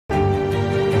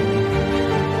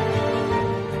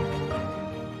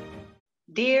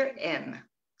Dear N,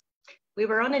 we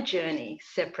were on a journey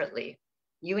separately,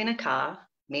 you in a car,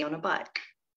 me on a bike.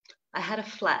 I had a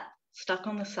flat stuck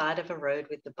on the side of a road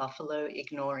with the buffalo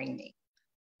ignoring me.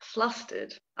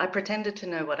 Flustered, I pretended to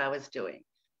know what I was doing,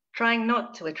 trying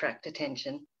not to attract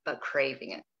attention, but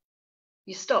craving it.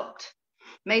 You stopped,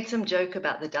 made some joke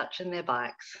about the Dutch and their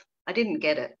bikes. I didn't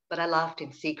get it, but I laughed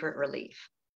in secret relief.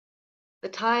 The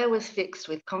tire was fixed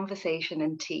with conversation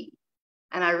and tea,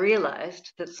 and I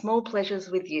realized that small pleasures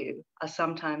with you are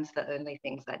sometimes the only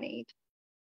things I need.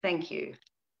 Thank you.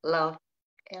 Love,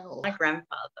 L. My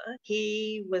grandfather,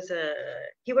 he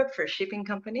worked for a shipping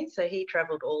company, so he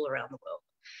traveled all around the world.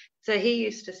 So he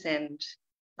used to send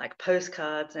like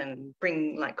postcards and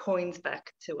bring like coins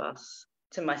back to us,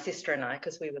 to my sister and I,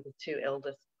 because we were the two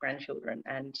eldest grandchildren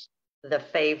and the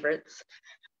favorites.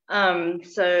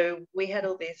 So we had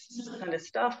all this kind of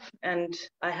stuff, and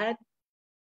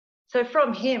so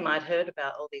from him, I'd heard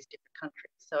about all these different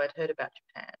countries. So I'd heard about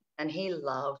Japan, and he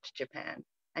loved Japan.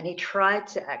 And he tried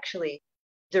to actually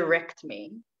direct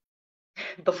me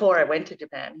before I went to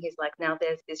Japan. He's like, now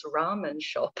there's this ramen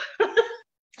shop.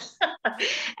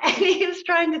 And he was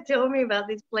trying to tell me about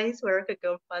this place where I could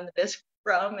go and find the best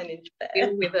ramen in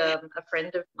Japan with a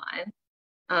friend of mine.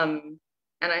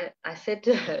 And I said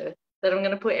to her that I'm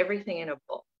going to put everything in a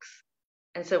box.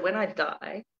 And so when I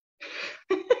die,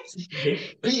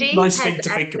 she nice has thing to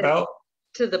think about.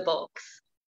 To the box,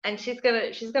 and she's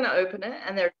gonna open it,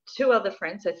 and there are two other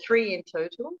friends, so 3 in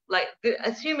total, like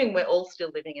assuming we're all still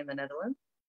living in the Netherlands.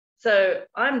 So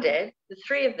I'm dead, the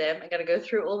 3 of them are going to go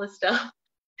through all the stuff,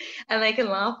 and they can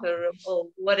laugh or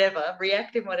whatever,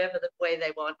 react in whatever the way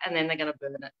they want, and then they're going to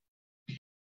burn it.